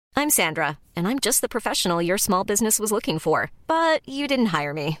I'm Sandra, and I'm just the professional your small business was looking for. But you didn't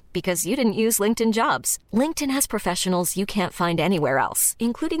hire me because you didn't use LinkedIn Jobs. LinkedIn has professionals you can't find anywhere else,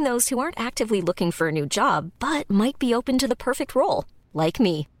 including those who aren't actively looking for a new job, but might be open to the perfect role, like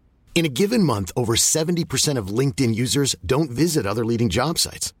me. In a given month, over 70% of LinkedIn users don't visit other leading job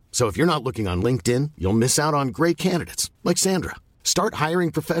sites. So if you're not looking on LinkedIn, you'll miss out on great candidates like Sandra. Start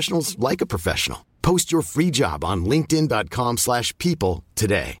hiring professionals like a professional. Post your free job on linkedin.com/people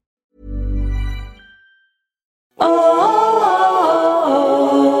today.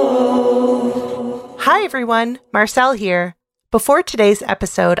 Hi everyone, Marcelle here. Before today's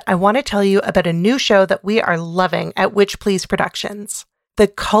episode, I want to tell you about a new show that we are loving at Which Please Productions, the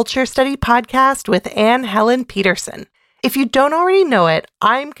Culture Study Podcast with Anne Helen Peterson. If you don't already know it,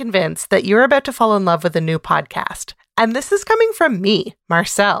 I'm convinced that you're about to fall in love with a new podcast. And this is coming from me,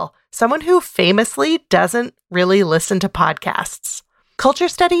 Marcelle, someone who famously doesn't really listen to podcasts. Culture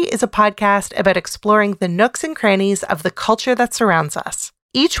Study is a podcast about exploring the nooks and crannies of the culture that surrounds us.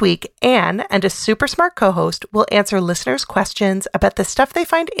 Each week, Anne and a super smart co-host will answer listeners' questions about the stuff they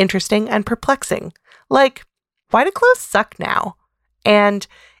find interesting and perplexing. Like, why do clothes suck now? And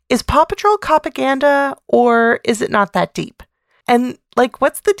is Paw Patrol propaganda, or is it not that deep? And,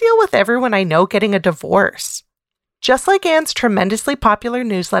 what's the deal with everyone I know getting a divorce? Just like Anne's tremendously popular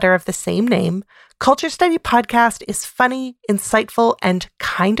newsletter of the same name, Culture Study Podcast is funny, insightful, and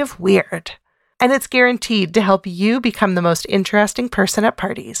kind of weird. And it's guaranteed to help you become the most interesting person at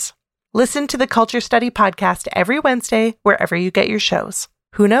parties. Listen to the Culture Study Podcast every Wednesday, wherever you get your shows.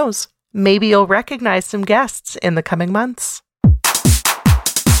 Who knows? Maybe you'll recognize some guests in the coming months.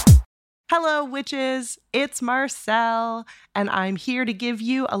 Hello, witches. It's Marcelle, and I'm here to give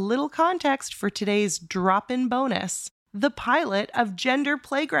you a little context for today's drop-in bonus, the pilot of Gender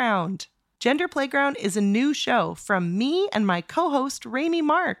Playground. Gender Playground is a new show from me and my co-host, Raimi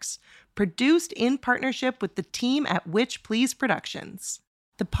Marx, produced in partnership with the team at Which Please Productions.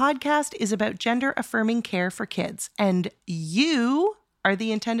 The podcast is about gender-affirming care for kids, and you are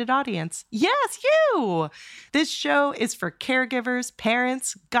the intended audience. Yes, you! This show is for caregivers,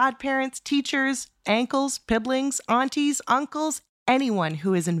 parents, godparents, teachers, ankles, piblings, aunties, uncles, anyone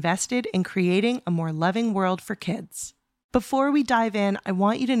who is invested in creating a more loving world for kids. Before we dive in, I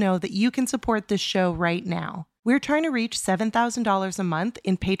want you to know that you can support this show right now. We're trying to reach $7,000 a month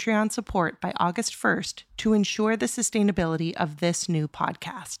in Patreon support by August 1st to ensure the sustainability of this new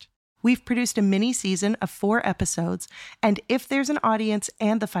podcast. We've produced a mini season of 4 episodes, and if there's an audience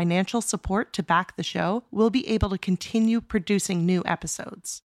and the financial support to back the show, we'll be able to continue producing new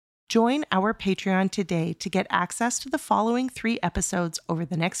episodes. Join our Patreon today to get access to the following 3 episodes over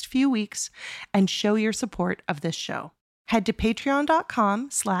the next few weeks and show your support of this show. Head to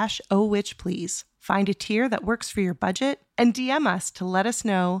patreon.com/ohwitchplease. Find a tier that works for your budget and DM us to let us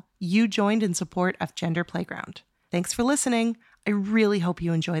know you joined in support of Gender Playground. Thanks for listening. I really hope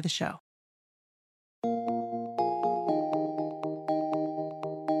you enjoy the show.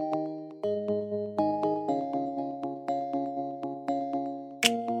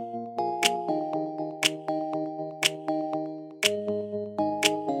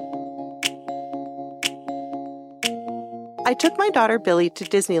 I took my daughter Billy to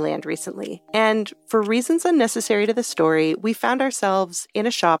Disneyland recently, and for reasons unnecessary to the story, we found ourselves in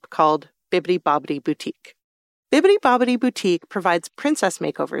a shop called Bibbidi Bobbidi Boutique. Bibbidi Bobbidi Boutique provides princess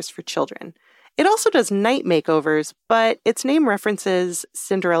makeovers for children. It also does night makeovers, but its name references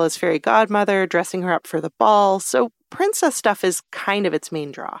Cinderella's fairy godmother dressing her up for the ball, so princess stuff is kind of its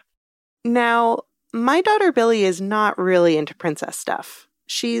main draw. Now, my daughter Billy is not really into princess stuff.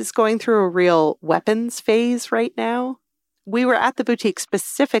 She's going through a real weapons phase right now. We were at the boutique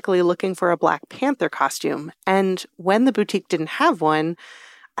specifically looking for a Black Panther costume, and when the boutique didn't have one,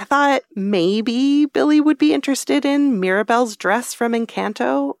 I thought maybe Billy would be interested in Mirabelle's dress from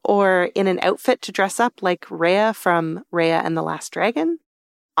Encanto, or in an outfit to dress up like Rhea from Raya and the Last Dragon.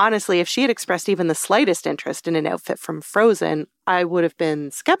 Honestly, if she had expressed even the slightest interest in an outfit from Frozen, I would have been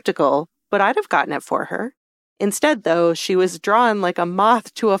skeptical, but I'd have gotten it for her. Instead, though, she was drawn like a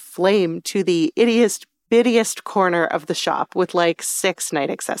moth to a flame to the bittiest corner of the shop with 6 night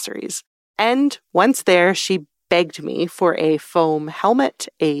accessories. And once there, she begged me for a foam helmet,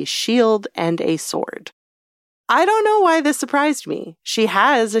 a shield, and a sword. I don't know why this surprised me. She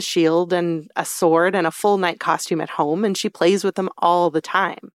has a shield and a sword and a full night costume at home, and she plays with them all the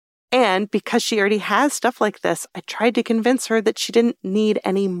time. And because she already has stuff like this, I tried to convince her that she didn't need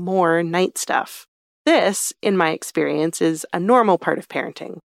any more night stuff. This, in my experience, is a normal part of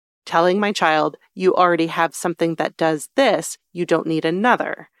parenting. Telling my child, you already have something that does this, you don't need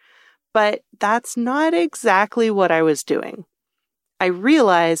another. But that's not exactly what I was doing. I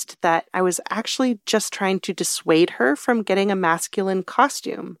realized that I was actually just trying to dissuade her from getting a masculine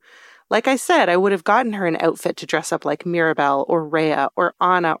costume. Like I said, I would have gotten her an outfit to dress up like Mirabelle or Rhea or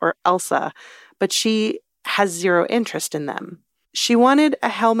Anna or Elsa, but she has zero interest in them. She wanted a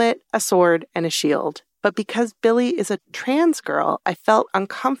helmet, a sword, and a shield. But because Billy is a trans girl, I felt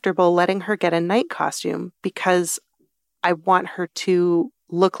uncomfortable letting her get a knight costume because I want her to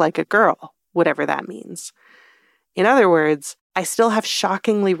look like a girl, whatever that means. In other words, I still have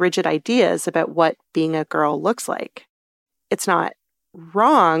shockingly rigid ideas about what being a girl looks like. It's not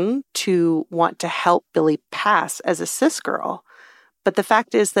wrong to want to help Billy pass as a cis girl, but the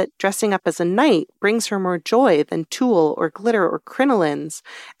fact is that dressing up as a knight brings her more joy than tulle or glitter or crinolines,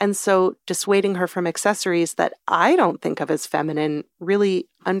 and so dissuading her from accessories that I don't think of as feminine really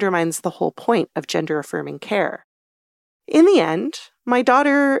undermines the whole point of gender-affirming care. In the end, my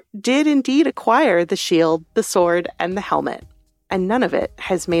daughter did indeed acquire the shield, the sword, and the helmet, and none of it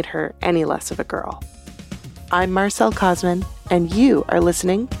has made her any less of a girl. I'm Marcelle Kosman, and you are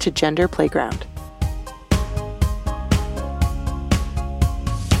listening to Gender Playground.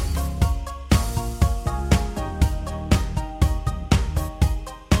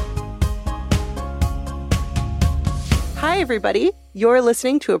 Hi, everybody. You're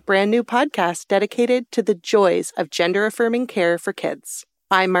listening to a brand new podcast dedicated to the joys of gender-affirming care for kids.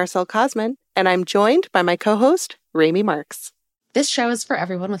 I'm Marcelle Kosman, and I'm joined by my co-host, Raimi Marx. This show is for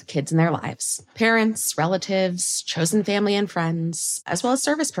everyone with kids in their lives. Parents, relatives, chosen family and friends, as well as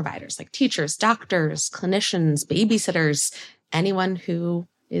service providers like teachers, doctors, clinicians, babysitters, anyone who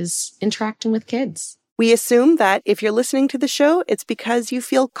is interacting with kids. We assume that if you're listening to the show, it's because you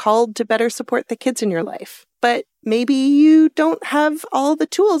feel called to better support the kids in your life. But maybe you don't have all the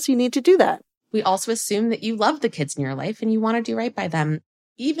tools you need to do that. We also assume that you love the kids in your life and you want to do right by them,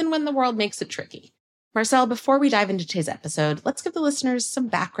 even when the world makes it tricky. Marcelle, before we dive into today's episode, let's give the listeners some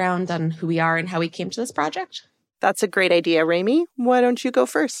background on who we are and how we came to this project. That's a great idea, Raimi. Why don't you go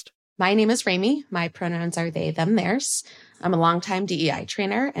first? My name is Raimi. My pronouns are they, them, theirs. I'm a longtime DEI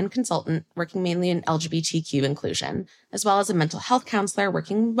trainer and consultant working mainly in LGBTQ inclusion, as well as a mental health counselor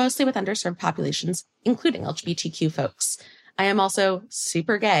working mostly with underserved populations, including LGBTQ folks. I am also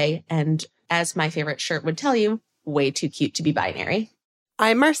super gay and, as my favorite shirt would tell you, way too cute to be binary.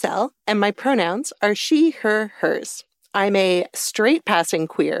 I'm Marcelle, and my pronouns are she, her, hers. I'm a straight-passing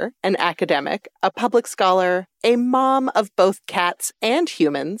queer, an academic, a public scholar, a mom of both cats and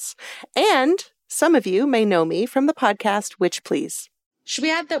humans, and some of you may know me from the podcast Witch Please. Should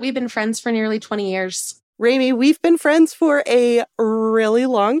we add that we've been friends for nearly 20 years? Raimi, we've been friends for a really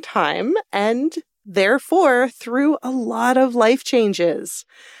long time, and therefore through a lot of life changes.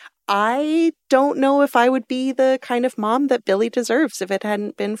 I don't know if I would be the kind of mom that Billy deserves if it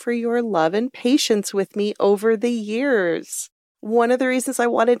hadn't been for your love and patience with me over the years. One of the reasons I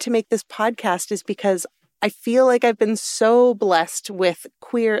wanted to make this podcast is because I feel like I've been so blessed with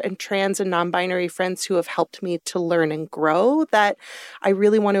queer and trans and non-binary friends who have helped me to learn and grow that I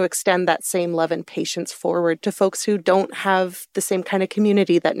really want to extend that same love and patience forward to folks who don't have the same kind of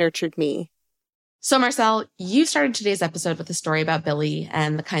community that nurtured me. So, Marcelle, you started today's episode with a story about Billy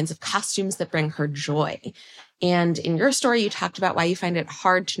and the kinds of costumes that bring her joy. And in your story, you talked about why you find it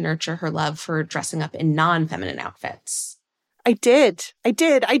hard to nurture her love for dressing up in non-feminine outfits. I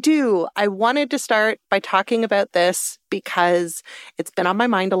do. I wanted to start by talking about this because it's been on my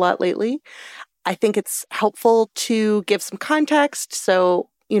mind a lot lately. I think it's helpful to give some context. So,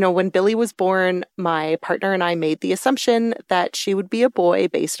 when Billy was born, my partner and I made the assumption that she would be a boy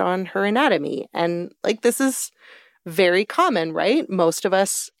based on her anatomy. And this is very common, right? Most of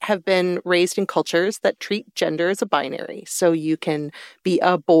us have been raised in cultures that treat gender as a binary. So you can be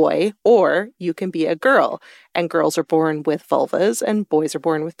a boy or you can be a girl. And girls are born with vulvas and boys are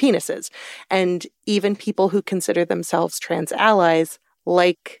born with penises. And even people who consider themselves trans allies,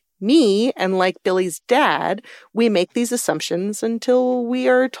 like me and like Billy's dad, we make these assumptions until we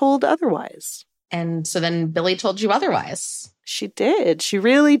are told otherwise. And so then Billy told you otherwise. She did. She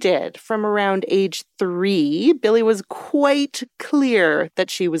really did. From around age 3, Billy was quite clear that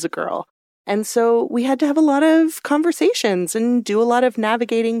she was a girl. And so we had to have a lot of conversations and do a lot of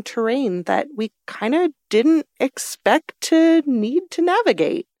navigating terrain that we kind of didn't expect to need to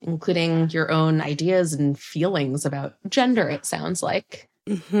navigate. Including your own ideas and feelings about gender, it sounds like.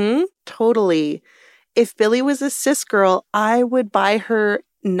 Totally. If Billy was a cis girl, I would buy her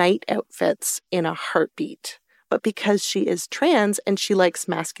night outfits in a heartbeat. But because she is trans and she likes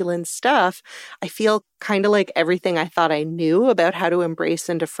masculine stuff, I feel kind of like everything I thought I knew about how to embrace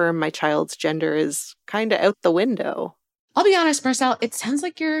and affirm my child's gender is kind of out the window. I'll be honest, Marcelle, it sounds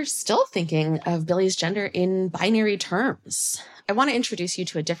like you're still thinking of Billy's gender in binary terms. I want to introduce you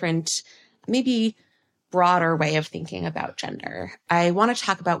to a different, maybe broader way of thinking about gender. I want to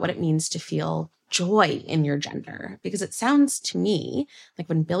talk about what it means to feel joy in your gender, because it sounds to me like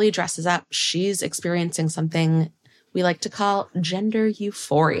when Billy dresses up, she's experiencing something we like to call gender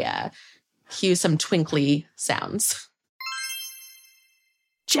euphoria. Cue some twinkly sounds.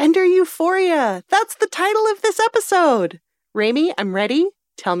 Gender euphoria. That's the title of this episode. Raimi, I'm ready.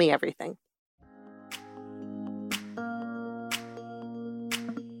 Tell me everything.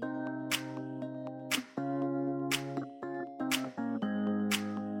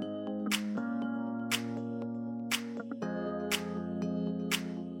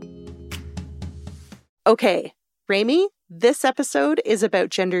 Okay, Raimi, this episode is about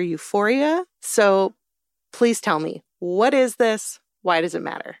gender euphoria. So please tell me, what is this? Why does it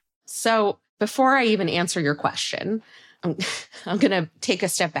matter? So before I even answer your question, I'm going to take a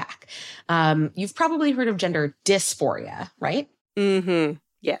step back. You've probably heard of gender dysphoria, right? Mm-hmm.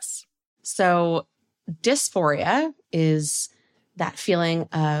 Yes. So dysphoria is that feeling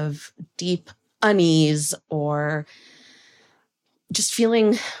of deep unease or just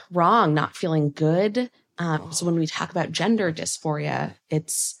feeling wrong, not feeling good. So when we talk about gender dysphoria,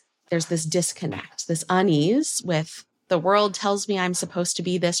 there's this disconnect, this unease with the world tells me I'm supposed to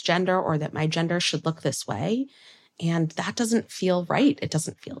be this gender or that my gender should look this way. And that doesn't feel right. It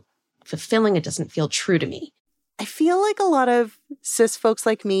doesn't feel fulfilling. It doesn't feel true to me. I feel like a lot of cis folks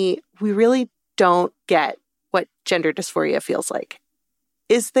like me, we really don't get what gender dysphoria feels like.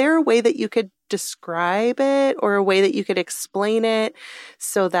 Is there a way that you could describe it or a way that you could explain it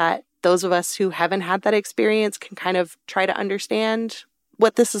so that those of us who haven't had that experience can kind of try to understand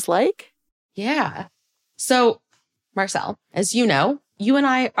what this is like? Yeah. So, Marcelle, as you know, you and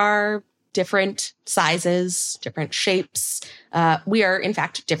I are different sizes, different shapes. We are, in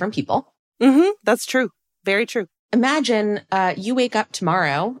fact, different people. Mm-hmm. That's true. Very true. Imagine you wake up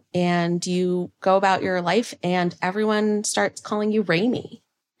tomorrow and you go about your life and everyone starts calling you Raimi.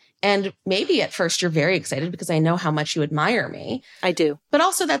 And maybe at first you're very excited because I know how much you admire me. I do. But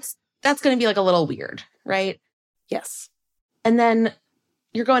also that's going to be like a little weird, right? Yes. And then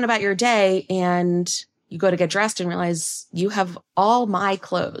you're going about your day and you go to get dressed and realize you have all my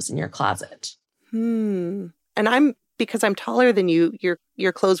clothes in your closet. And because I'm taller than you,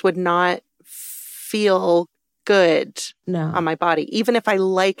 your clothes would not feel good on my body, even if I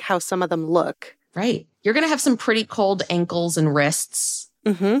like how some of them look. Right. You're going to have some pretty cold ankles and wrists.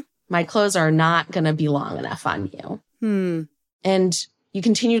 Mm-hmm. My clothes are not going to be long enough on you. And you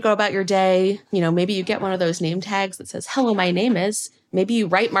continue to go about your day. You know, maybe you get one of those name tags that says, "Hello, my name is." Maybe you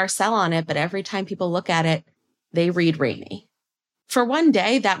write Marcelle on it, but every time people look at it, they read Raimi. For one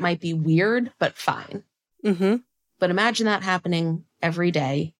day, that might be weird, but fine. Mm-hmm. But imagine that happening every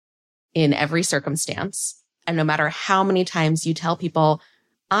day in every circumstance. And no matter how many times you tell people,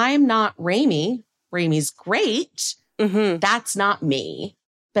 "I'm not Raimi. Raimi's great." Mm-hmm. That's not me.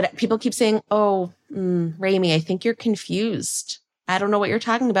 But people keep saying, "Oh, Raimi, I think you're confused. I don't know what you're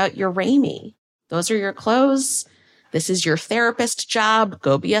talking about. You're Raimi. Those are your clothes. This is your therapist job.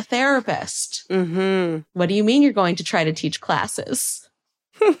 Go be a therapist." Mm-hmm. What do you mean you're going to try to teach classes?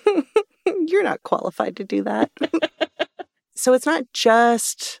 You're not qualified to do that. So it's not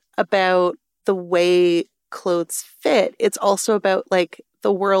just about the way clothes fit. It's also about like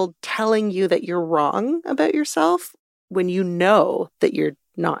the world telling you that you're wrong about yourself when you know that you're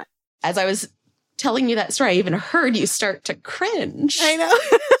not. As I was telling you that story, I even heard you start to cringe. I know.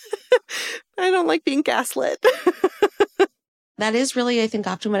 I don't like being gaslit. That is really, I think,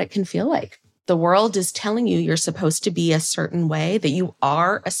 often what it can feel like. The world is telling you you're supposed to be a certain way, that you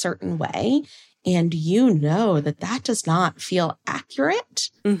are a certain way, and you know that that does not feel accurate.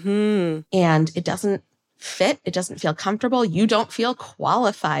 Mm-hmm. And it doesn't fit. It doesn't feel comfortable. You don't feel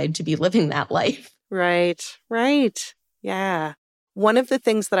qualified to be living that life. Right. Yeah. One of the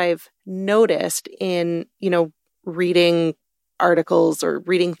things that I've noticed in, reading articles or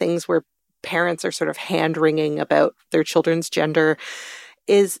reading things where parents are sort of hand-wringing about their children's gender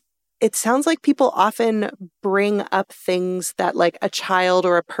is it sounds like people often bring up things that like a child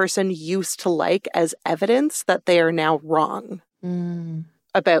or a person used to like as evidence that they are now wrong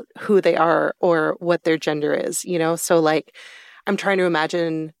about who they are or what their gender is, So like, I'm trying to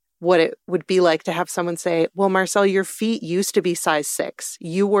imagine what it would be like to have someone say, "Well, Marcelle, your feet used to be size 6.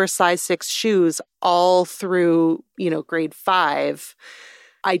 You wore size 6 shoes all through, grade 5.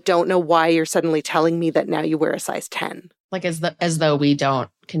 I don't know why you're suddenly telling me that now you wear a size 10. Like as though we don't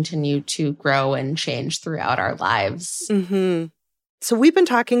continue to grow and change throughout our lives. Mm-hmm. So we've been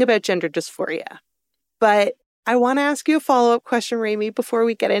talking about gender dysphoria, but I want to ask you a follow-up question, Raimi, before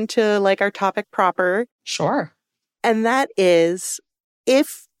we get into like our topic proper. Sure. And that is,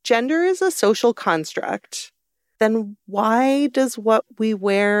 if gender is a social construct, then why does what we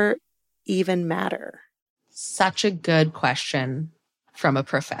wear even matter? Such a good question from a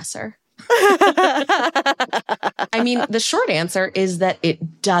professor. I mean, the short answer is that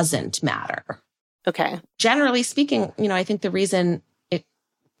it doesn't matter. Okay. Generally speaking, I think the reason it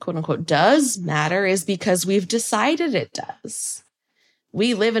quote unquote does matter is because we've decided it does.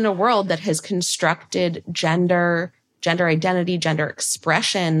 We live in a world that has constructed gender identity, gender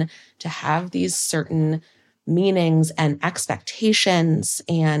expression to have these certain meanings and expectations.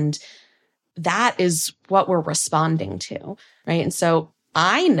 And that is what we're responding to, right? And so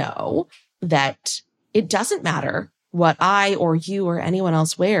I know that it doesn't matter what I or you or anyone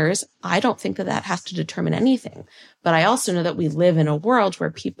else wears. I don't think that that has to determine anything. But I also know that we live in a world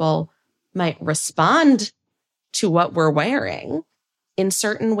where people might respond to what we're wearing in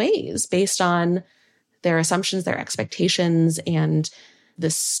certain ways based on their assumptions, their expectations, and the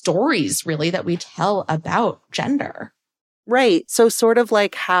stories really that we tell about gender. Right. So sort of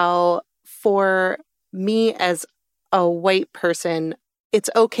like how for me as a white person, it's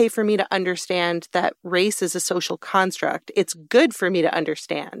okay for me to understand that race is a social construct. It's good for me to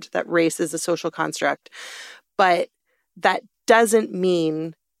understand that race is a social construct. But that doesn't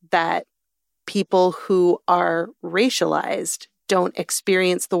mean that people who are racialized don't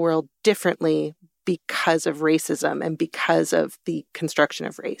experience the world differently because of racism and because of the construction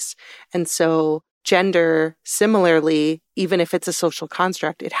of race. And so gender, similarly, even if it's a social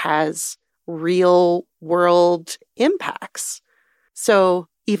construct, it has real world impacts. So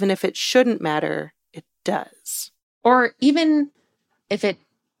even if it shouldn't matter, it does. Or even if it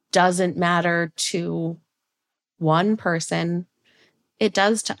doesn't matter to one person, it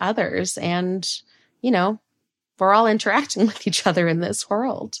does to others. And, we're all interacting with each other in this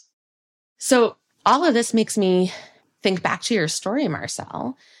world. So all of this makes me think back to your story,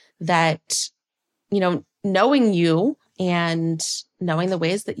 Marcelle, that, knowing you and knowing the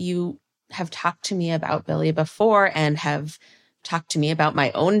ways that you have talked to me about Billy before and have talked to me about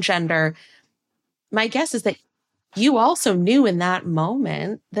my own gender, my guess is that you also knew in that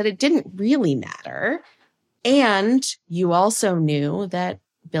moment that it didn't really matter. And you also knew that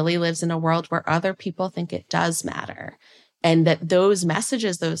Billy lives in a world where other people think it does matter. And that those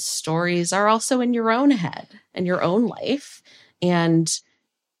messages, those stories are also in your own head and your own life. And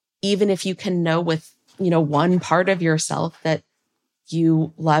even if you can know with, one part of yourself that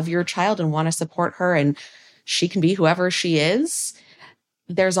you love your child and want to support her and she can be whoever she is,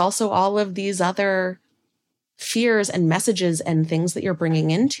 there's also all of these other fears and messages and things that you're bringing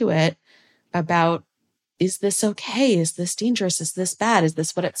into it about, is this okay? Is this dangerous? Is this bad? Is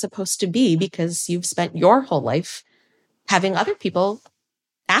this what it's supposed to be? Because you've spent your whole life having other people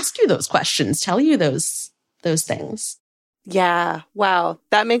ask you those questions, tell you those things. Yeah. Wow.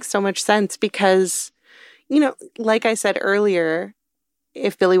 That makes so much sense because, like I said earlier,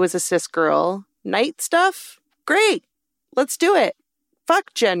 if Billy was a cis girl, night stuff, great. Let's do it.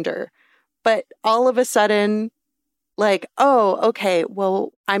 Fuck gender. But all of a sudden, like, oh, okay,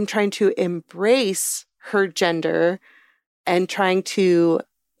 well, I'm trying to embrace her gender and trying to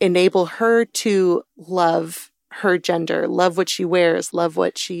enable her to love her gender, love what she wears, love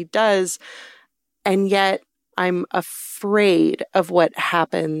what she does. And yet I'm afraid of what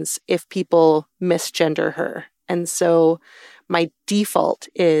happens if people misgender her. And so my default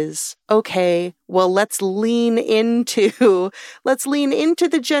is, okay, well, let's lean into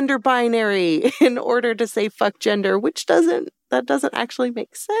the gender binary in order to say fuck gender, that doesn't actually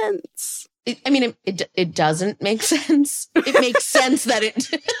make sense. It doesn't make sense. It makes sense that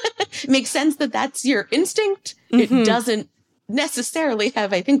it makes sense that that's your instinct. Mm-hmm. It doesn't necessarily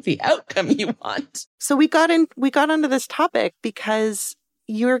have, I think, the outcome you want. So we got onto this topic because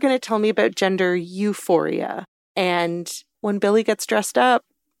you were going to tell me about gender euphoria. And when Billy gets dressed up,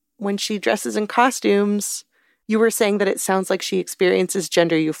 when she dresses in costumes, you were saying that it sounds like she experiences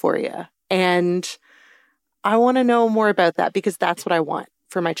gender euphoria. And I want to know more about that because that's what I want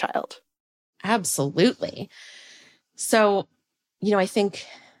for my child. Absolutely. So, I think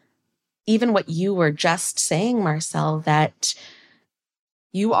even what you were just saying, Marcelle, that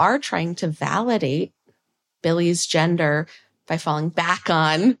you are trying to validate Billy's gender by falling back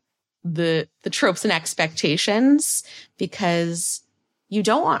on the tropes and expectations because you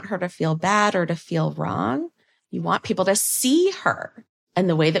don't want her to feel bad or to feel wrong. You want people to see her. And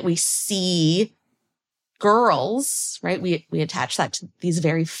the way that we see girls, right? We attach that to these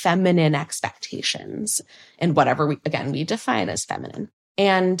very feminine expectations and whatever we define as feminine.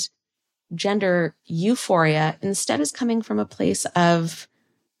 And gender euphoria instead is coming from a place of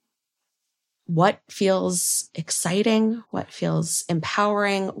what feels exciting, what feels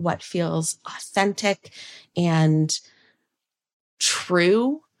empowering, what feels authentic and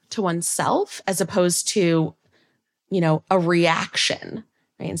true to oneself, as opposed to, a reaction,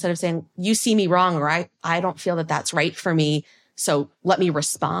 right? Instead of saying, you see me wrong, or I don't feel that that's right for me, so let me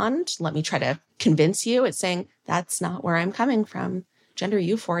respond. Let me try to convince you. It's saying, that's not where I'm coming from. Gender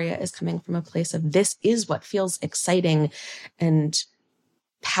euphoria is coming from a place of, this is what feels exciting and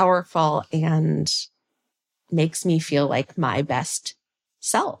powerful and makes me feel like my best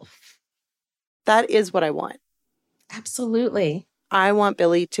self. That is what I want. Absolutely. I want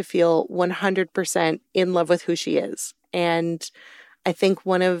Billy to feel 100% in love with who she is. And I think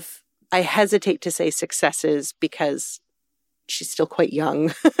I hesitate to say successes because she's still quite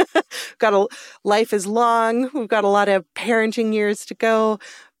young. Life is long. We've got a lot of parenting years to go,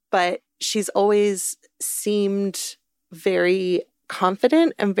 but she's always seemed very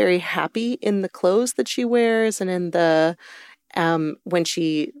confident and very happy in the clothes that she wears and in the when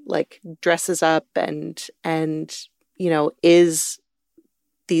she dresses up and is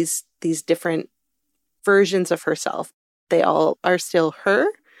these different versions of herself. They all are still her.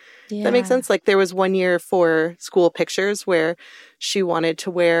 Yeah. That makes sense. There was one year for school pictures where she wanted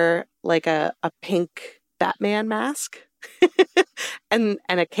to wear a pink Batman mask and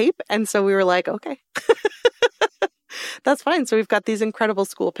a cape. And so we were like, okay, that's fine. So we've got these incredible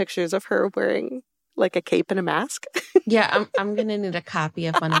school pictures of her wearing a cape and a mask. Yeah, I'm going to need a copy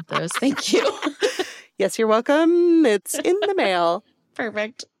of one of those. Thank you. Yes, you're welcome. It's in the mail.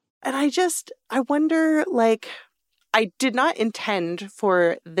 Perfect. And I wonder, I did not intend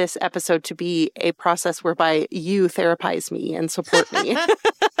for this episode to be a process whereby you therapize me and support me.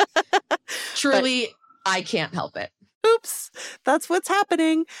 Truly, I can't help it. Oops, that's what's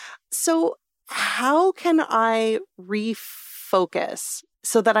happening. So how can I refocus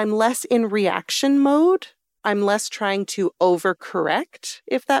so that I'm less in reaction mode? I'm less trying to overcorrect,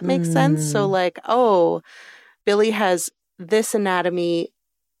 if that makes sense. So Billy has this anatomy,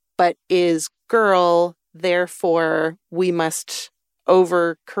 but is girl, therefore we must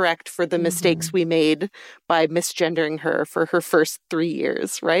overcorrect for the mistakes we made by misgendering her for her first 3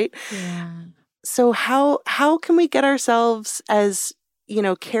 years, right? Yeah. So how can we get ourselves as,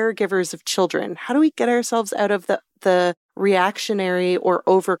 caregivers of children? How do we get ourselves out of the reactionary or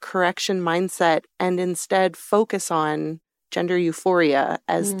overcorrection mindset and instead focus on gender euphoria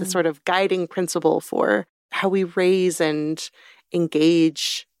as the sort of guiding principle for how we raise and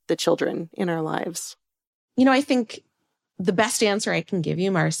engage the children in our lives? I think the best answer I can give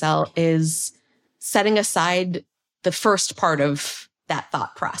you, Marcelle, is setting aside the first part of that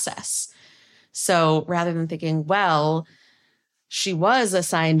thought process. So rather than thinking, well, she was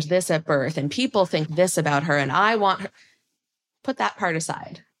assigned this at birth and people think this about her and I want her, put that part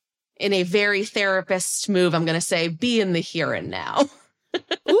aside. In a very therapist move, I'm going to say, be in the here and now.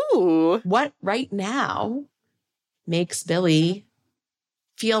 Ooh. What right now makes Billy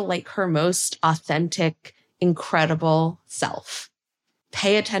feel like her most authentic, incredible self?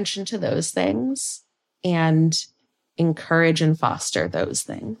 Pay attention to those things and encourage and foster those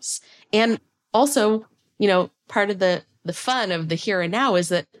things. And also, part of the fun of the here and now is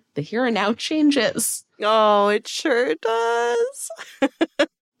that the here and now changes. Oh, it sure does.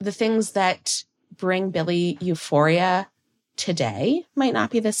 The things that bring Billy euphoria today might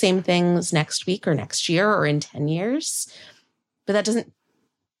not be the same things next week or next year or in 10 years, but that doesn't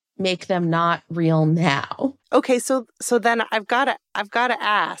make them not real now. Okay, so then I've got to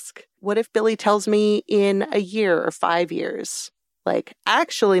ask, what if Billy tells me in a year or 5 years,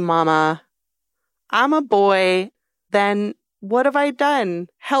 actually, Mama, I'm a boy, then what have I done?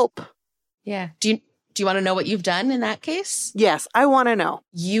 Help. Yeah. Do you want to know what you've done in that case? Yes, I want to know.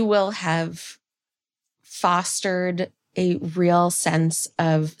 You will have fostered a real sense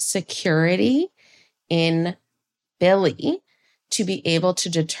of security in Billy to be able to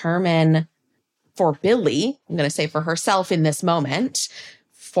determine for Billy, I'm going to say for herself in this moment,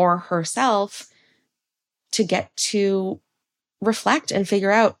 for herself to get to reflect and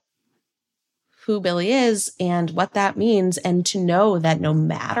figure out who Billy is and what that means, and to know that no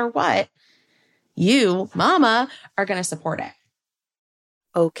matter what, you, Mama, are going to support it.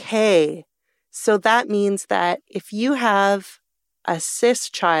 Okay. So that means that if you have a cis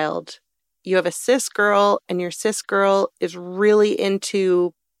child, you have a cis girl, and your cis girl is really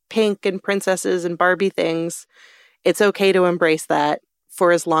into pink and princesses and Barbie things, it's okay to embrace that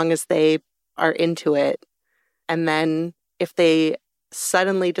for as long as they are into it. And then if they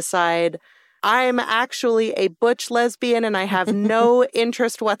suddenly decide, I'm actually a butch lesbian and I have no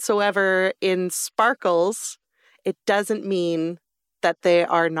interest whatsoever in sparkles, it doesn't mean that they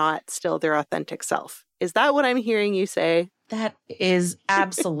are not still their authentic self. Is that what I'm hearing you say? That is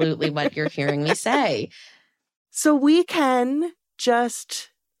absolutely what you're hearing me say. So we can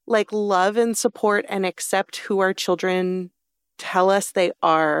just like love and support and accept who our children tell us they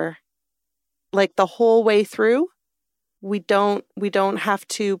are, like the whole way through. We don't have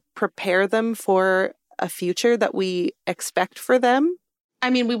to prepare them for a future that we expect for them. I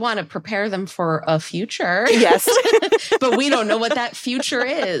mean, we want to prepare them for a future. Yes. But we don't know what that future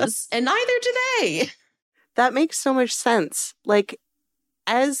is. And neither do they. That makes so much sense. Like,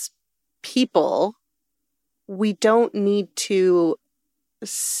 as people, we don't need to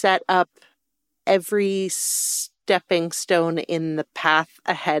set up every stepping stone in the path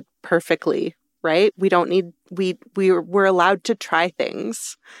ahead perfectly, right? We don't need, we're allowed to try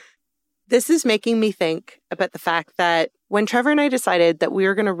things. This is making me think about the fact that when Trevor and I decided that we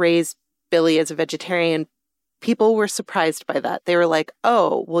were going to raise Billy as a vegetarian, people were surprised by that. They were like,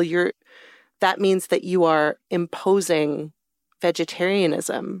 oh, well, that means that you are imposing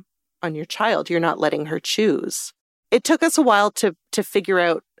vegetarianism on your child. You're not letting her choose. It took us a while to figure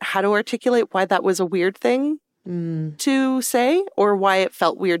out how to articulate why that was a weird thing to say or why it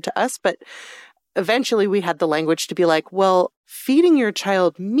felt weird to us. But eventually we had the language to be like, well, feeding your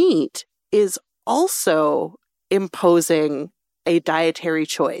child meat is also imposing a dietary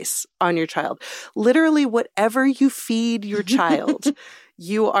choice on your child. Literally, whatever you feed your child,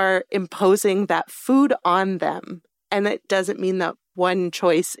 you are imposing that food on them. And it doesn't mean that one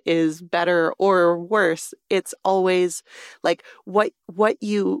choice is better or worse. It's always like what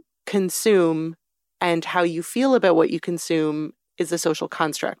you consume and how you feel about what you consume is a social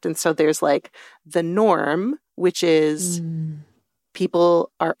construct. And so there's like the norm, which is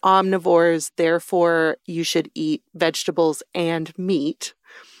people are omnivores, therefore you should eat vegetables and meat.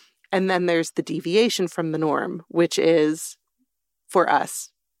 And then there's the deviation from the norm, which is, for us,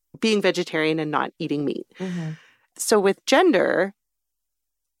 being vegetarian and not eating meat. Mm-hmm. So with gender,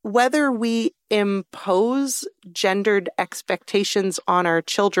 whether we impose gendered expectations on our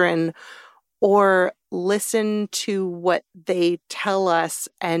children or listen to what they tell us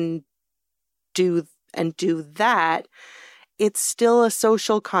and do that, it's still a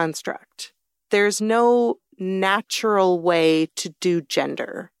social construct. There's no natural way to do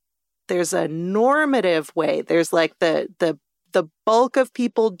gender. There's a normative way. There's like the bulk of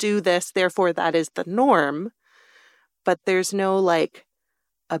people do this, therefore that is the norm. But there's no like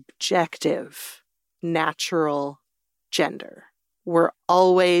objective, natural gender. We're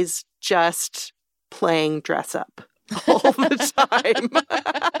always just playing dress up all the time.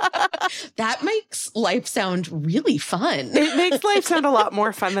 That makes life sound really fun. It makes life sound a lot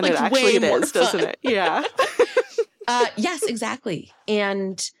more fun than like it actually is, doesn't fun. it? Yeah. Yes, exactly.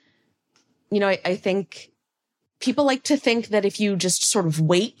 And, I think people like to think that if you just sort of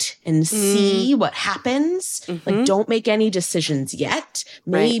wait and see what happens, like don't make any decisions yet,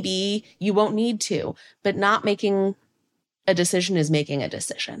 maybe you won't need to, but not making a decision is making a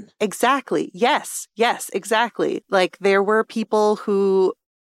decision. Exactly. Yes, exactly. Like there were people who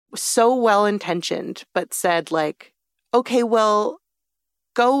so well-intentioned, but said like, okay, well,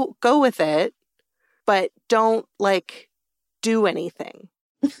 go with it, but don't like do anything.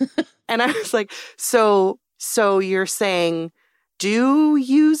 And I was like, so you're saying do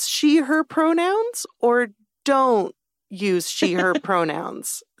use she, her pronouns or don't use she, her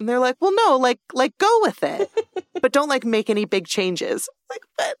pronouns? And they're like, well, no, like go with it, but don't like make any big changes. Like,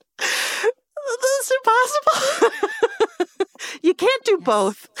 but this is impossible. You can't do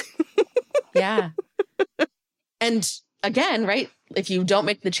both. Yeah. And again, right, if you don't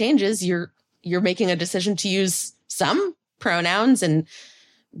make the changes, you're making a decision to use some pronouns and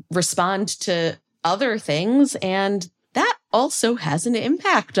respond to other things, and that also has an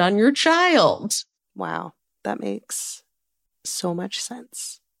impact on your child. Wow, that makes so much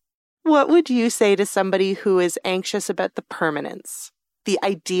sense. What would you say to somebody who is anxious about the permanence, the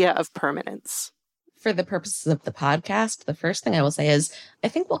idea of permanence? For the purposes of the podcast, the first thing I will say is I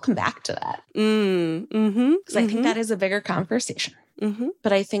think we'll come back to that. Because I think that is a bigger conversation.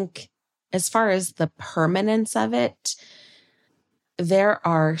 But I think as far as the permanence of it, there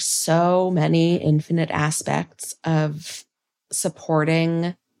are so many infinite aspects of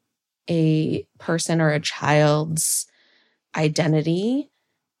supporting a person or a child's identity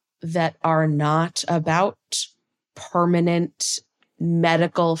that are not about permanent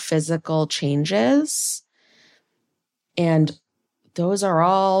medical, physical changes. And those are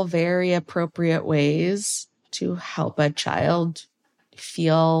all very appropriate ways to help a child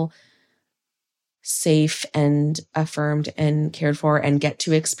feel safe and affirmed and cared for and get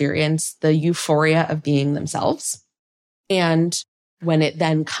to experience the euphoria of being themselves. And when it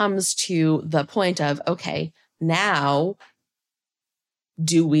then comes to the point of, okay, now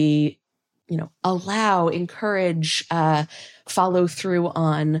do we, allow, encourage, follow through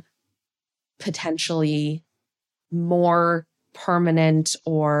on potentially more permanent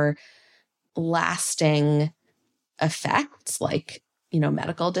or lasting effects like,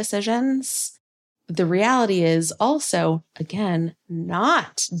 medical decisions. The reality is also, again,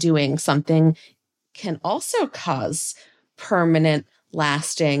 not doing something can also cause permanent,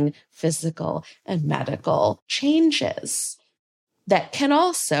 lasting physical and medical changes that can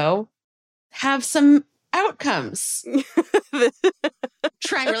also have some outcomes.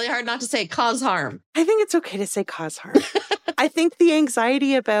 Trying really hard not to say cause harm. I think it's okay to say cause harm. I think the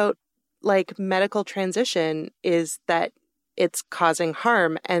anxiety about medical transition is that it's causing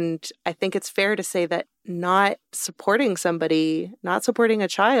harm. And I think it's fair to say that not supporting somebody, not supporting a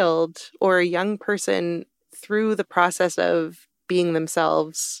child or a young person through the process of being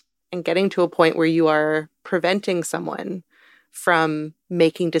themselves and getting to a point where you are preventing someone from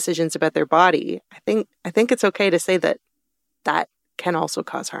making decisions about their body, I think it's okay to say that that can also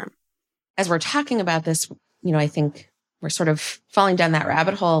cause harm. As we're talking about this, I think we're sort of falling down that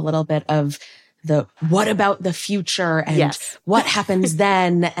rabbit hole a little bit of the what about the future and yes. What happens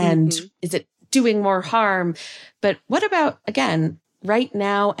then and is it doing more harm? But what about, again, right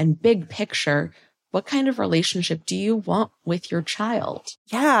now and big picture, what kind of relationship do you want with your child?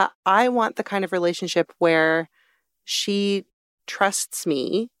 Yeah, I want the kind of relationship where she trusts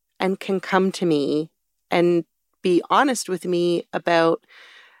me and can come to me and be honest with me about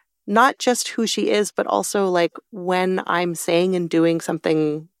not just who she is, but also when I'm saying and doing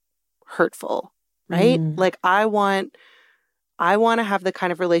something hurtful, right? I want to have the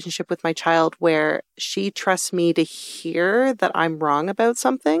kind of relationship with my child where she trusts me to hear that I'm wrong about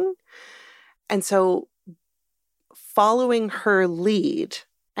something. And so following her lead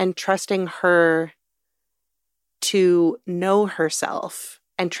and trusting her to know herself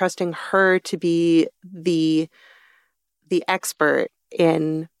and trusting her to be the expert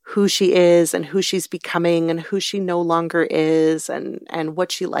in who she is and who she's becoming and who she no longer is and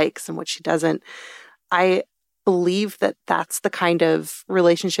what she likes and what she doesn't. I believe that that's the kind of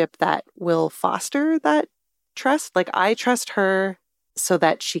relationship that will foster that trust. I trust her so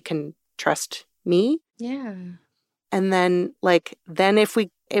that she can trust me. Yeah. And then then if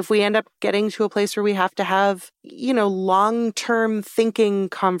we end up getting to a place where we have to have, long-term thinking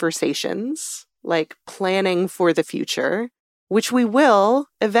conversations, planning for the future, which we will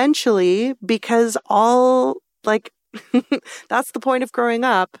eventually, because that's the point of growing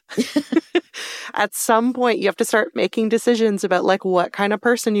up. At some point, you have to start making decisions about what kind of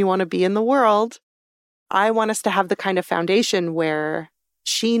person you want to be in the world. I want us to have the kind of foundation where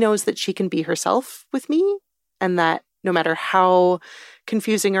she knows that she can be herself with me and that no matter how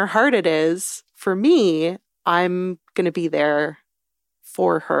confusing or hard it is, for me, I'm going to be there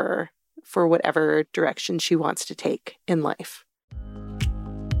for her for whatever direction she wants to take in life.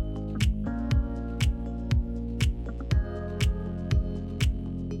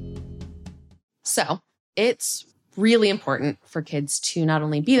 So it's really important for kids to not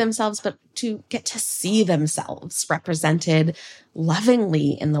only be themselves, but to get to see themselves represented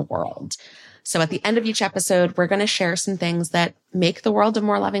lovingly in the world. So at the end of each episode, we're going to share some things that make the world a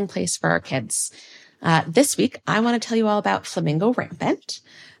more loving place for our kids. This week, I want to tell you all about Flamingo Rampant.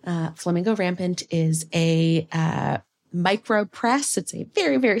 Flamingo Rampant is a micro press. It's a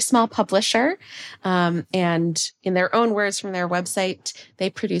very, very small publisher. And in their own words from their website,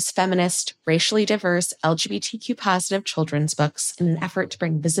 they produce feminist, racially diverse, LGBTQ positive children's books in an effort to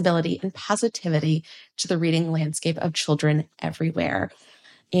bring visibility and positivity to the reading landscape of children everywhere.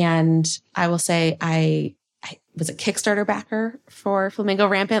 And I will say I was a Kickstarter backer for Flamingo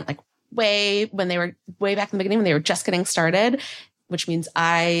Rampant, way back in the beginning when they were just getting started, which means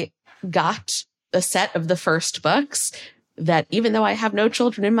I got a set of the first books that even though I have no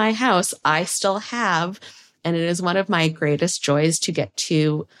children in my house, I still have. And it is one of my greatest joys to get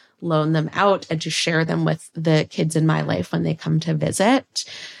to loan them out and to share them with the kids in my life when they come to visit.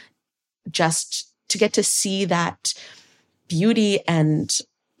 Just to get to see that beauty and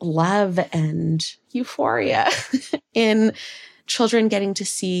love and euphoria in children getting to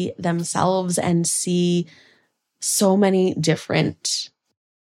see themselves and see so many different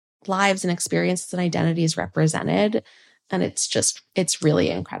lives and experiences and identities represented. And it's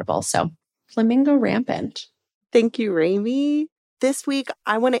really incredible. So Flamingo Rampant. Thank you, Raimi. This week,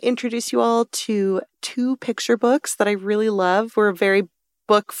 I want to introduce you all to two picture books that I really love. We're a very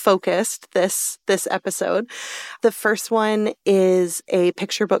book focused this episode. The first one is a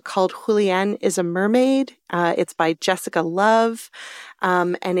picture book called Julianne is a Mermaid. It's by Jessica Love,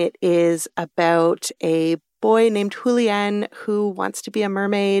 and it is about a boy named Julian who wants to be a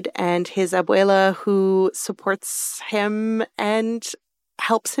mermaid, and his abuela who supports him and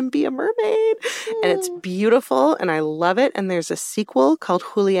helps him be a mermaid. And it's beautiful, and I love it. And there's a sequel called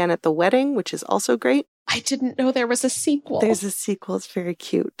Julianne at the Wedding, which is also great. I didn't know there was a sequel. There's a sequel. It's very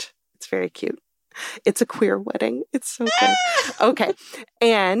cute. It's very cute. It's a queer wedding. It's so good. Okay.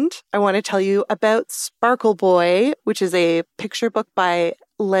 And I want to tell you about Sparkle Boy, which is a picture book by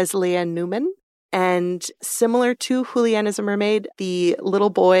Leslie Newman. And similar to Julianne is a Mermaid, the little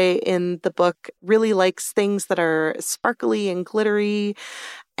boy in the book really likes things that are sparkly and glittery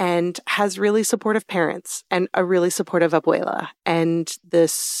and has really supportive parents and a really supportive abuela. And the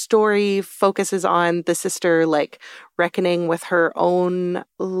story focuses on the sister like reckoning with her own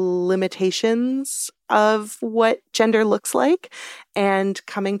limitations of what gender looks like and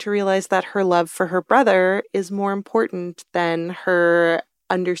coming to realize that her love for her brother is more important than her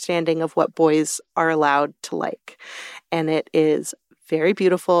understanding of what boys are allowed to like. And it is very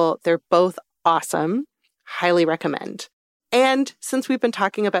beautiful. They're both awesome. Highly recommend. And since we've been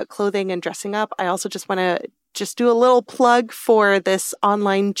talking about clothing and dressing up, I also just want to do a little plug for this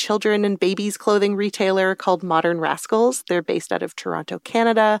online children and babies clothing retailer called Modern Rascals. They're based out of Toronto,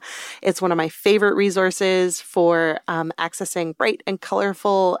 Canada. It's one of my favorite resources for accessing bright and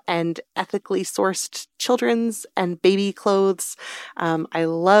colorful and ethically sourced children's and baby clothes. I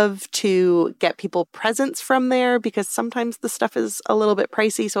love to get people presents from there because sometimes the stuff is a little bit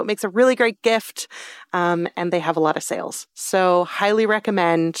pricey, so it makes a really great gift. And they have a lot of sales. So highly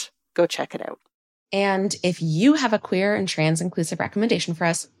recommend. Go check it out. And if you have a queer and trans inclusive recommendation for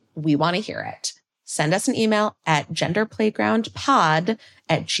us, we want to hear it. Send us an email at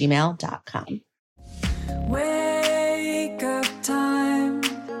genderplaygroundpod@gmail.com. Wake up time.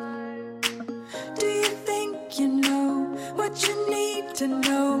 Do you think you know what you need to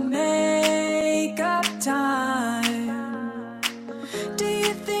know? Make up time. Do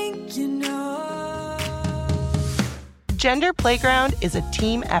you think you know? Gender Playground is a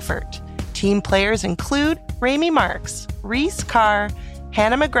team effort. Team players include Raimi Marx, Reese Carr,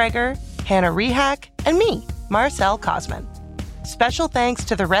 Hannah McGregor, Hannah Rehack, and me, Marcelle Kosman. Special thanks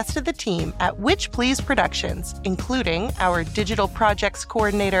to the rest of the team at Which Please Productions, including our digital projects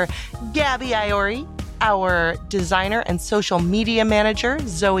coordinator, Gabby Iori, our designer and social media manager,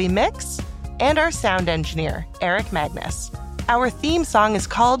 Zoe Mix, and our sound engineer, Eric Magnus. Our theme song is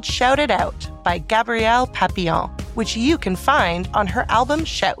called Shout It Out by Gabrielle Papillon, which you can find on her album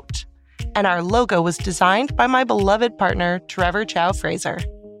Shout. And our logo was designed by my beloved partner, Trevor Chow Fraser.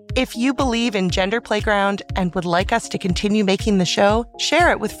 If you believe in Gender Playground and would like us to continue making the show, share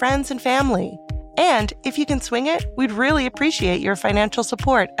it with friends and family. And if you can swing it, we'd really appreciate your financial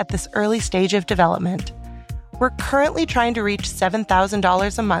support at this early stage of development. We're currently trying to reach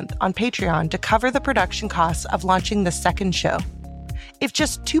 $7,000 a month on Patreon to cover the production costs of launching the second show. If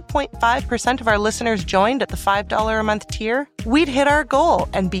just 2.5% of our listeners joined at the $5 a month tier, we'd hit our goal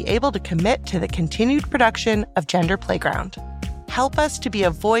and be able to commit to the continued production of Gender Playground. Help us to be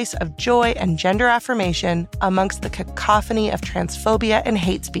a voice of joy and gender affirmation amongst the cacophony of transphobia and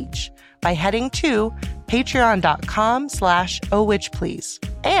hate speech by heading to patreon.com/ohwitchplease.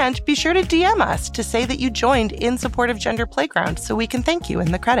 And be sure to DM us to say that you joined in support of Gender Playground so we can thank you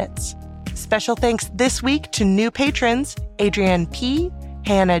in the credits. Special thanks this week to new patrons, Adrienne P.,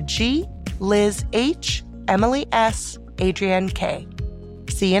 Hannah G., Liz H., Emily S., Adrienne K.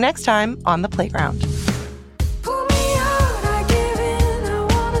 See you next time on the playground.